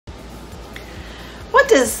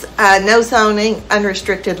does no zoning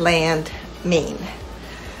unrestricted land mean?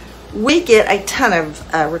 We get a ton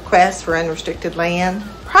of requests for unrestricted land,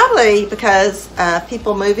 probably because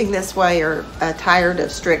people moving this way are tired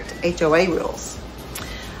of strict HOA rules.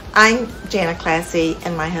 I'm Jana Classy,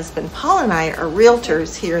 and my husband Paul and I are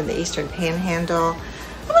realtors here in the Eastern Panhandle.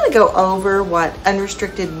 I'm going to go over what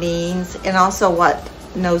unrestricted means and also what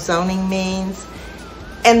no zoning means,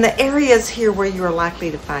 and the areas here where you are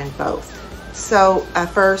likely to find both. So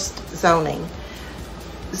first, zoning.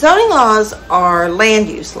 Zoning laws are land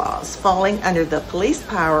use laws falling under the police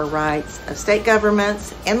power rights of state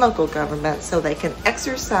governments and local governments so they can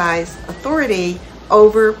exercise authority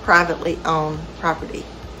over privately owned property.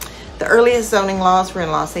 The earliest zoning laws were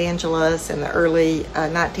in Los Angeles in the early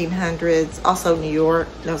 1900s, also New York,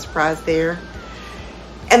 no surprise there.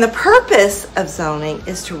 And the purpose of zoning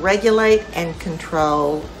is to regulate and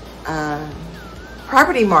control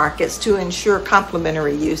property markets to ensure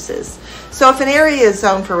complementary uses. So if an area is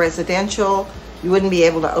zoned for residential, you wouldn't be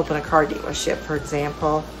able to open a car dealership, for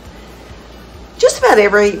example. Just about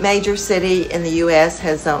every major city in the U.S.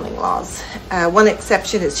 has zoning laws. One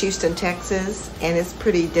exception is Houston, Texas, and it's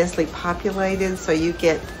pretty densely populated, so you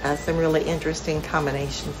get some really interesting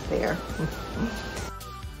combinations there.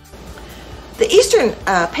 The Eastern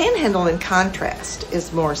Panhandle, in contrast,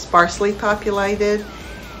 is more sparsely populated.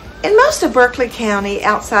 And most of Berkeley County,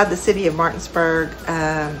 outside the city of Martinsburg,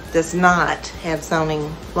 does not have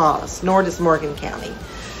zoning laws, nor does Morgan County.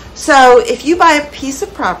 So if you buy a piece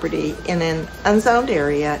of property in an unzoned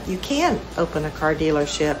area, you can open a car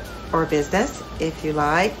dealership or business if you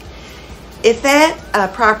like. If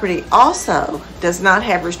that property also does not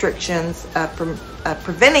have restrictions from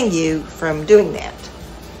preventing you from doing that.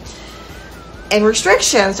 And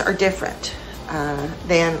restrictions are different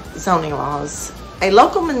than zoning laws. A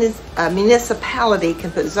local municipality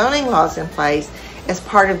can put zoning laws in place as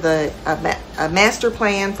part of the master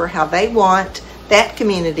plan for how they want that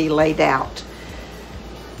community laid out.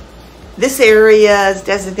 This area is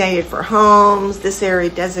designated for homes, this area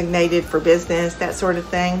designated for business, that sort of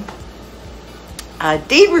thing.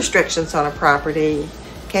 Deed restrictions on a property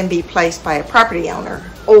can be placed by a property owner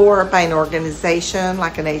or by an organization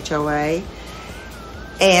like an HOA.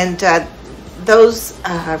 And those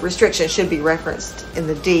restrictions should be referenced in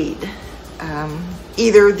the deed.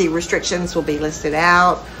 Either the restrictions will be listed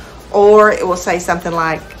out, or it will say something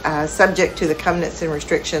like subject to the covenants and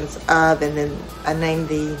restrictions of, and then name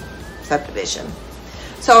the subdivision.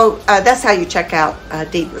 So that's how you check out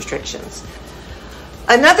deed restrictions.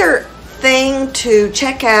 Another thing to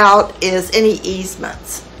check out is any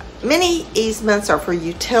easements. Many easements are for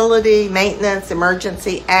utility, maintenance,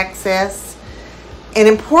 emergency access. An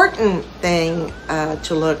important thing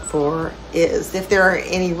to look for is if there are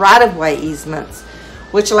any right-of-way easements,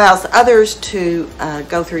 which allows others to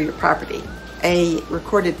go through your property. A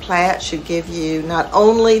recorded plat should give you not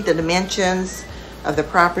only the dimensions of the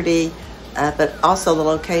property, but also the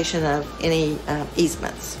location of any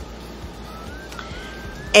easements.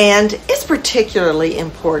 And it's particularly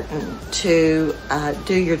important to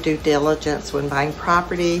do your due diligence when buying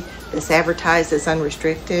property that's advertised as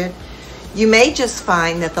unrestricted. You may just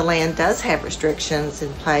find that the land does have restrictions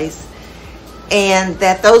in place and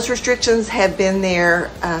that those restrictions have been there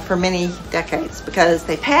for many decades because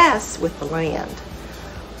they pass with the land.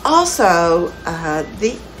 Also,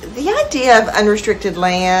 the idea of unrestricted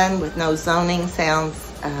land with no zoning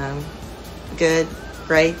sounds good,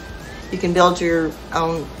 great. You can build your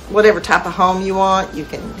own whatever type of home you want. You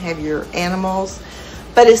can have your animals.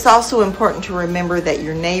 But it's also important to remember that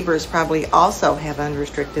your neighbors probably also have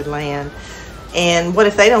unrestricted land. And what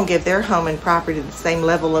if they don't give their home and property the same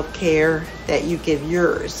level of care that you give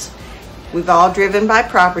yours? We've all driven by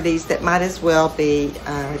properties that might as well be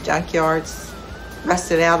junkyards,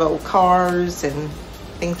 rusted out old cars and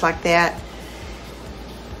things like that.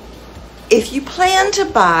 If you plan to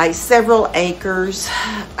buy several acres,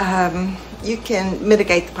 you can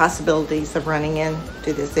mitigate the possibilities of running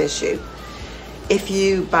into this issue. If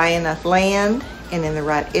you buy enough land and in the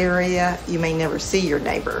right area, you may never see your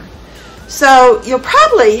neighbor. So you'll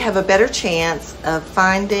probably have a better chance of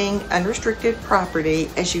finding unrestricted property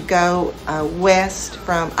as you go west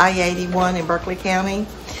from I-81 in Berkeley County.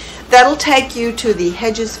 That'll take you to the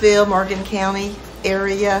Hedgesville, Morgan County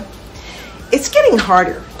area. It's getting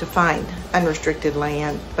harder to find unrestricted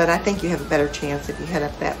land, but I think you have a better chance if you head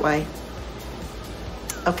up that way.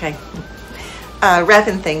 Okay,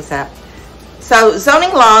 wrapping things up. So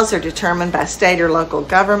zoning laws are determined by state or local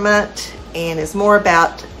government and is more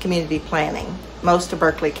about community planning. Most of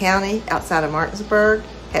Berkeley County, outside of Martinsburg,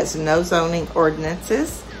 has no zoning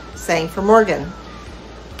ordinances. Same for Morgan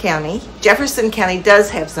County, Jefferson County does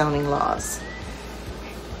have zoning laws.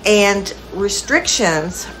 And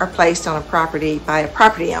restrictions are placed on a property by a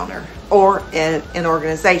property owner or an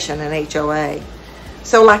organization, an HOA.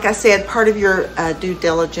 So like I said, part of your due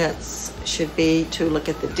diligence should be to look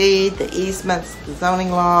at the deed, the easements, the zoning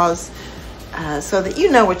laws, so that you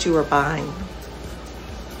know what you are buying.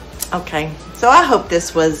 Okay, so I hope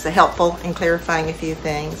this was helpful in clarifying a few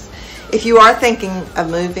things. If you are thinking of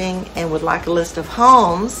moving and would like a list of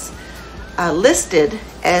homes listed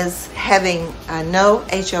as having no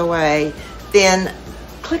HOA, then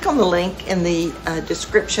click on the link in the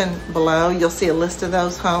description below. You'll see a list of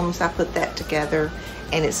those homes. I put that together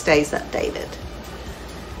and it stays updated.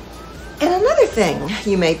 And another thing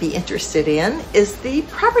you may be interested in is the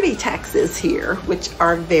property taxes here, which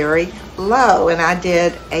are very low. And I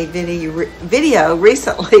did a video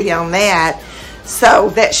recently on that. So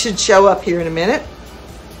that should show up here in a minute,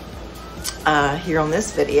 here on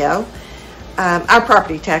this video. Our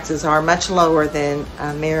property taxes are much lower than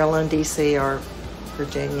Maryland, DC, or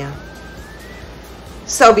Virginia.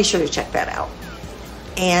 So be sure to check that out.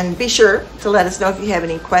 And be sure to let us know if you have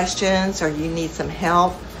any questions or you need some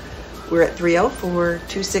help. We're at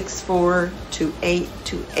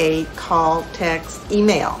 304-264-2828. Call, text,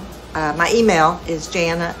 email. My email is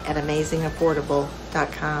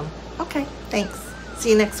jana@amazingaffordable.com. Okay, thanks. See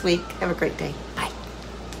you next week. Have a great day. Bye.